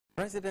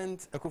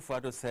President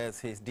Akufo-Addo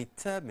says he is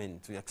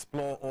determined to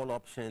explore all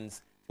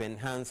options to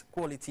enhance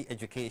quality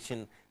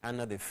education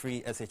under the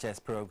free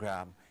SHS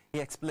program. He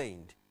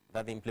explained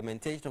that the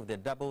implementation of the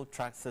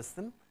double-track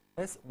system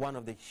is one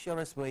of the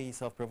surest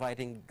ways of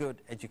providing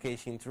good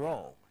education to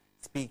all.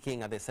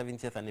 Speaking at the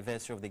 70th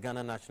anniversary of the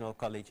Ghana National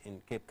College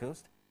in Cape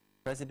Coast,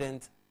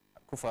 President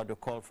Akufo-Addo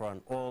called for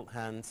an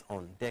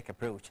all-hands-on-deck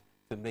approach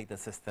to make the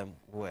system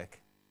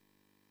work.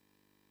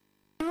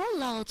 The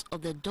rollout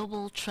of the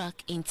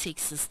double-track intake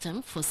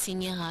system for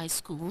senior high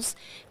schools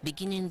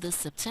beginning this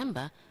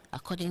September,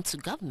 according to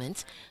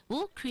government,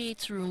 will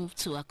create room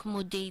to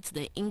accommodate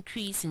the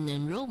increase in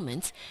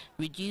enrollment,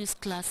 reduce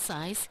class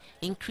size,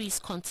 increase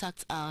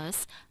contact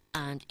hours,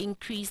 and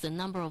increase the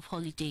number of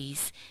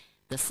holidays.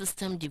 The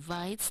system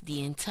divides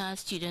the entire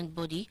student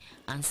body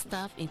and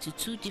staff into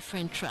two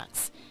different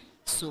tracks.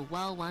 So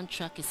while one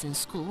track is in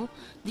school,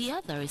 the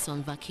other is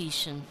on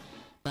vacation.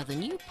 But the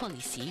new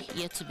policy,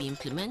 yet to be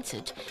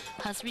implemented,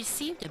 has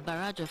received a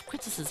barrage of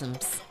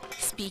criticisms.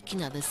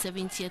 Speaking at the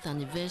 70th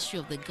anniversary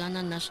of the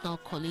Ghana National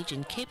College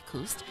in Cape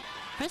Coast,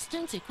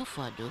 President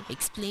Akufo-Addo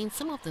explained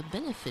some of the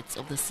benefits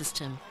of the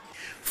system.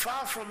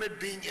 Far from it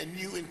being a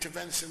new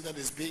intervention that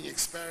is being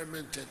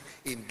experimented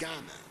in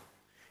Ghana,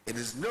 it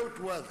is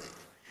noteworthy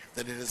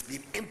that it has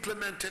been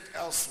implemented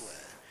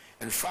elsewhere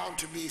and found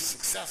to be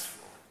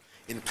successful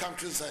in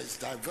countries as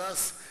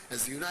diverse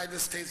as the United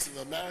States of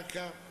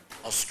America,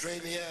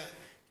 Australia,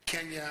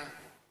 Kenya,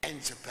 and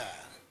Japan.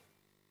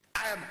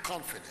 I am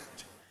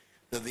confident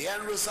that the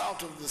end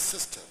result of the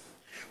system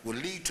will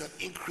lead to an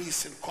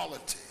increase in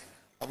quality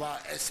of our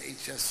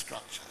SHS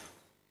structure.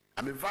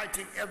 I'm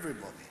inviting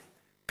everybody,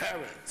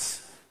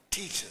 parents,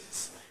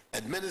 teachers,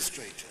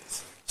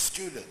 administrators,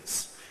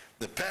 students,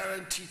 the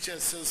parent-teacher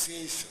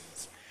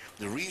associations,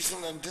 the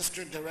regional and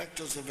district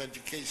directors of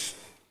education,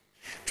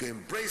 to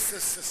embrace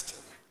this system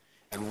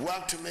and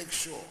work to make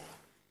sure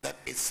that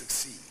it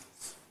succeeds.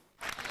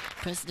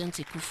 President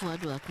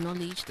Akufo-Addo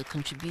acknowledged the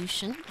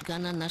contribution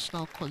Ghana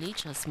National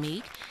College has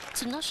made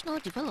to national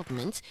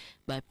development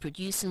by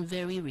producing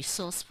very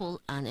resourceful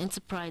and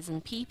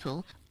enterprising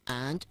people,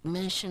 and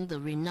mentioned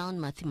the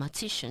renowned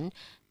mathematician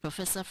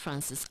Professor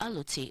Francis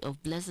Alote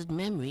of blessed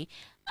memory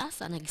as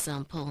an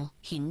example.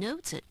 He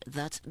noted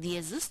that the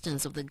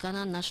existence of the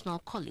Ghana National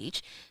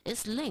College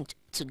is linked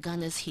to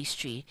Ghana's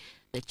history.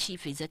 The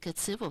chief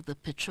executive of the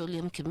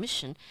Petroleum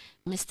Commission,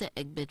 Mr.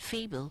 Egbert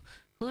Fable,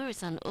 who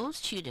is an old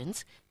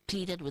student,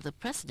 pleaded with the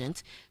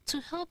president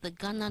to help the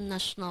Ghana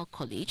National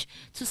College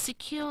to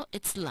secure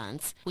its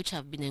lands which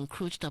have been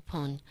encroached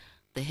upon.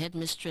 The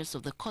headmistress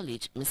of the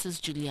college,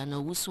 Mrs. Juliana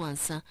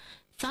Wuswansa,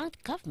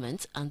 thanked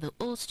government and the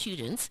old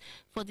students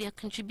for their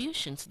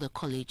contribution to the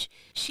college.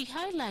 She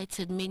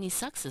highlighted many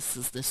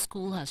successes the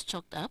school has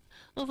chalked up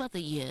over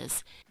the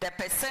years. The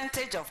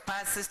percentage of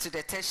passes to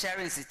the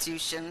tertiary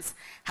institutions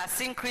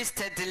has increased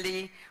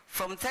steadily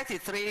from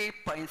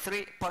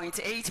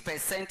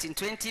 33.8% in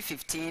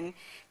 2015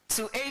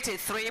 to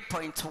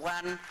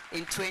 83.1%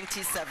 in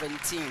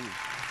 2017.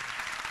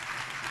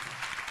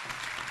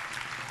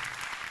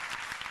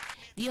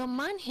 The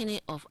Omanhene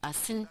of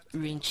Asin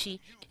Rinchi,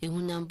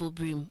 Ehunambo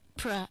Brim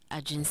Pra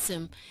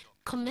Ajinsem,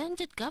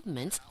 commended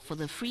government for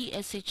the free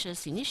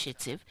SHS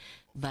initiative,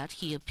 but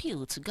he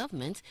appealed to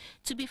government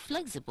to be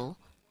flexible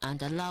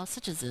and allow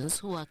citizens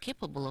who are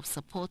capable of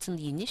supporting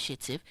the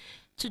initiative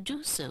to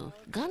do so.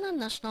 Ghana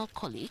National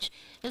College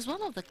is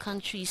one of the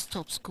country's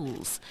top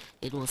schools.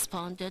 It was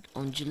founded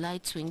on July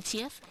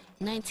 20th,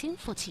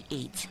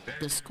 1948.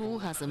 The school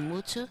has a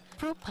motto,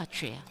 Pro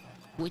Patria,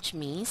 which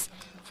means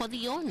for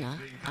the honor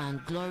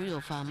and glory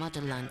of our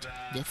motherland.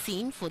 The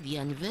theme for the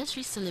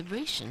anniversary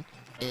celebration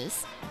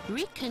is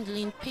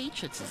rekindling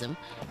patriotism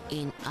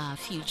in our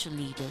future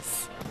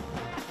leaders.